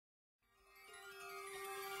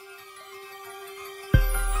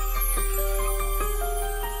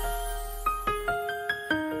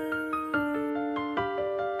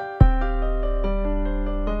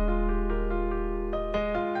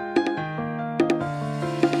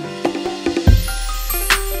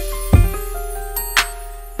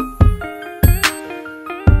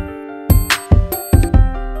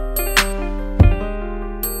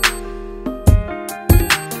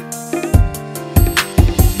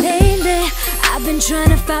I've been trying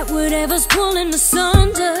to fight whatever's pulling us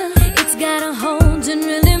under. It's got a hold and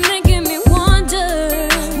really making me wonder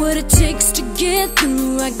what it takes to get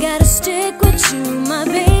through. I gotta stick with you, my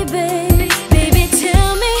baby. Baby,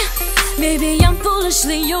 tell me, maybe I'm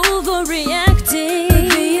foolishly overreacting,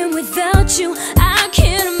 but being without you, I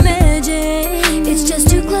can't imagine. It's just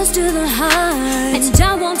too close to the heart, and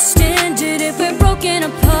I won't stand it if we're broken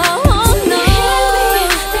apart. Oh, no.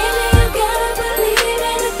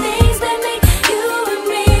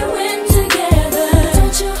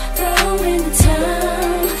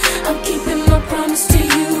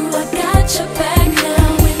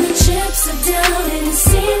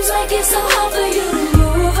 It's so hard for you to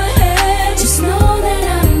move ahead. Just know that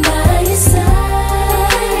I'm by your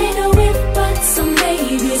side. No ifs, buts, or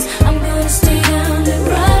maybes. I'm gonna stay down and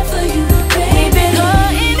ride for you, baby.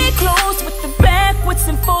 Cutting it close with the backwards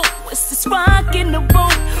and forwards. This rock in the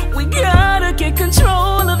boat. We gotta get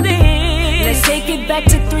control of this. Let's take it back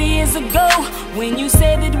to 3 years ago, when you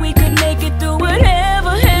said that we could make it through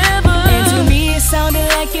whatever, ever. And to me it sounded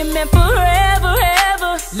like it meant forever,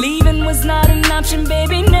 ever. Leaving was not an option,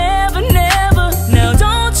 baby.